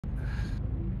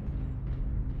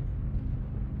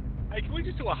Hey, can we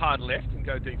just do a hard left and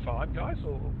go D5, guys?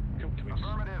 Or can we just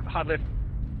hard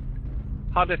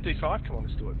left D5? Come on,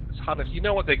 let's do it. It's hard left. You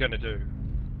know what they're going to do.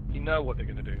 You know what they're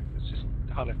going to do. It's just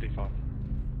hard left D5.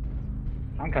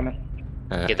 I'm coming.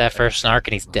 Get that first NARC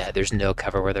and he's dead. There's no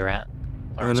cover where they're at.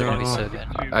 I know. So good.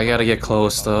 I gotta get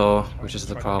close though, which is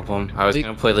the problem. I was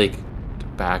gonna play like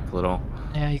back a little.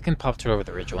 Yeah, you can pop through over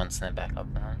the ridge once and then back up.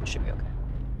 It should be okay.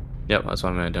 Yep, that's what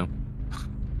I'm gonna do.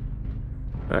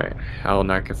 Alright, I'll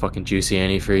narc a fucking juicy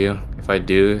Annie for you. If I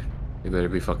do, you better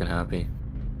be fucking happy.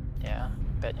 Yeah,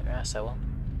 bet your ass I will.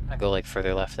 I go like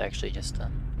further left actually just to...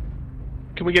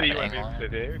 Can we get a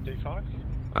UAV there, D5?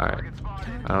 Alright.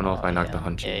 I don't know if I knocked the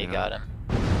hunch. Yeah, you got him.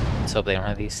 Let's hope they don't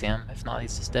have ECM. If not,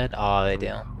 he's just dead. Oh, they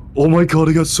do. Oh my god,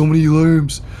 I got so many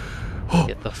alarms!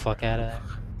 Get the fuck out of there.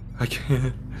 I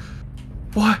can't.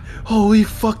 What? Holy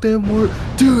fuck, they have more.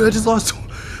 Dude, I just lost.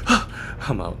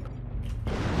 I'm out.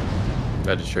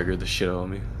 That just triggered the shit out of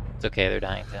me. It's okay, they're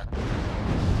dying too.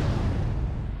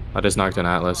 I just knocked an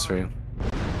Atlas for you.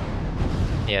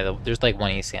 Yeah, there's like one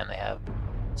ECM they have.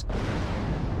 So.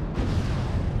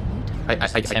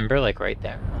 I Timber, like right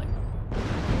there. Like,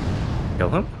 kill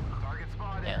him?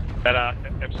 yeah. That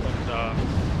Epsilon's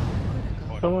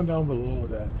Someone down below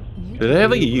that. Do they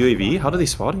have like a UAV? How are they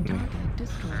spotting me?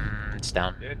 It's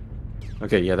down.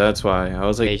 Okay, yeah, that's why. I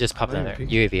was like. Yeah, you just popped in there.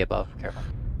 UAV above, careful.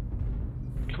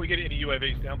 Can we get any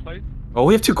UAVs down, please? Oh,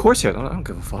 we have 2 cores here. I don't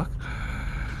give a fuck.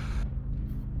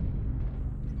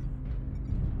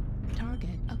 Target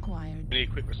acquired. Any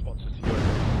quick responses to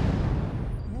UAVs?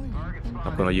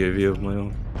 I'm on a UAV of my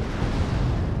own.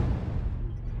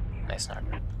 Nice knock.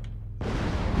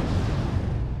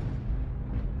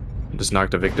 Just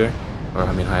knocked a Victor. Or,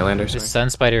 I mean, Highlander. This Sorry. Sun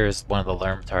Spider is one of the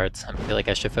LRM turrets. I feel like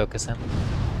I should focus him.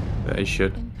 Yeah, you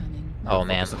should. Incoming. Oh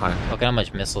man, Focus the high. look at how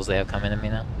much missiles they have coming at me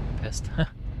now. I'm pissed.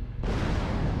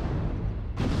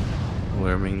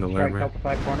 Lurming the Strike lurmer. out the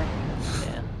side corner.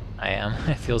 Yeah, I am.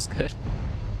 It feels good.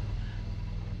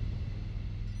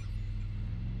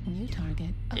 New target.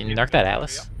 You knocked that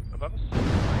Atlas? Above us?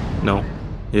 No.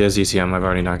 He has ECM. I've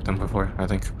already knocked him before, I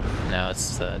think. No,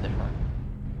 it's a different one.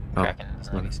 Oh, Kraken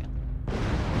doesn't have okay. ECM.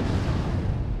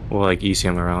 Well, like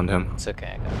ECM around him. It's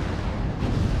okay, I got it.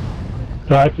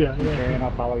 Gotcha. Okay, and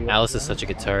I'll follow you. Alice is such a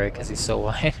good turret because he's so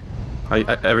wide.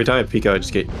 Every time I peek out, I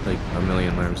just get like a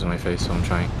million lurms in my face, so I'm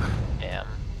trying. Yeah,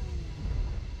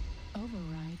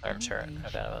 Override. I'm sure. No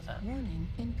doubt about that. Warning.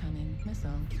 Incoming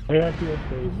missile. Hey, I see a New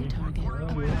crazy. target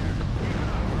acquired.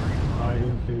 I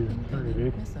didn't see it. Sorry, Incoming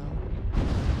dude. missile.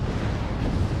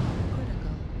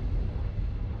 Critical.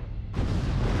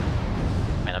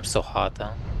 Man, I'm so hot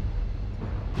though.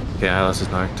 Okay, Alice is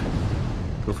knocked.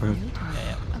 Go for him. New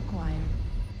target acquired.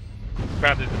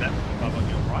 Grab this and that above on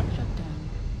your right. Shut down.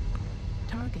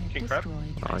 Target King crab?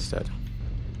 destroyed. Oh, he's dead.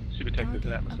 Super tech this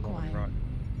and that missile on your right.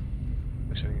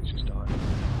 Actually, I think it's just dying.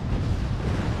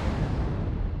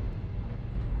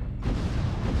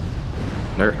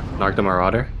 Knocked a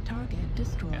Marauder. Target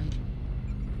destroyed.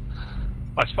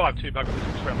 Oh, it's 5-2, bug. Let's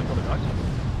push around the corner, guys.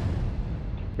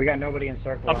 We got nobody in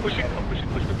circle. I'm pushing.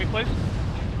 Push with me, please.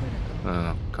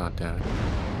 Oh, god damn it.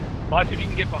 Lights, if you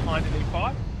can get behind an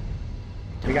E5.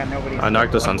 We got nobody in I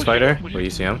knocked the circle. Sun Spider. Where you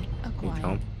see him? You Acquired. kill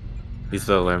him. He's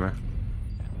the lurmer.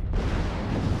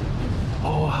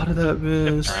 Oh, how did that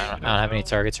miss? I don't have any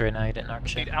targets right now. You didn't knock Need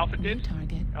shit. Alpha New dead.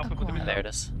 target Alpha put them in acquired. There it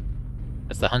is.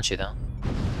 That's the Hunchy though.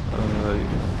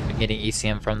 Uh, You're getting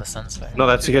ECM from the Sun Spider. no,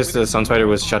 that's because the Sun Spider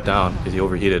was shut down because he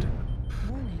overheated.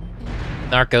 Warning.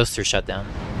 NARC goes through shutdown.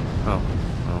 Oh,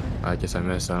 oh, I guess I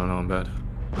missed. I don't know. I'm bad.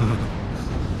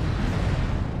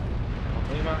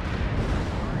 Lima.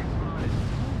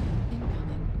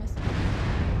 Incoming missile.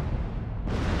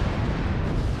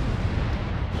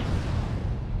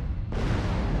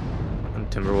 And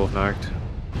Timberwolf knocked.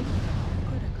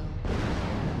 Critical.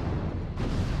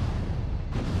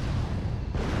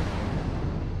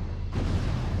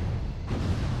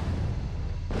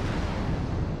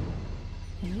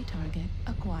 New target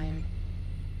acquired.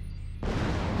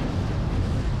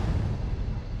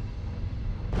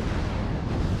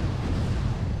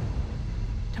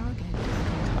 Target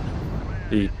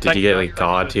destroyed. Did you get like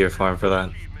God tier farm for that?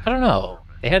 I don't know.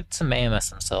 They had some AMS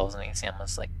themselves, and the ECM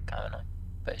was like kind of annoying,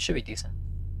 but it should be decent.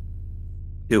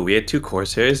 Dude, we had 2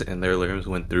 Corsairs and their lurms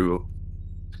went through.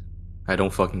 I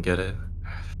don't fucking get it.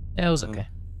 Yeah, it was okay.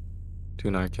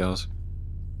 2 knock kills.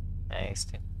 Nice,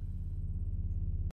 dude.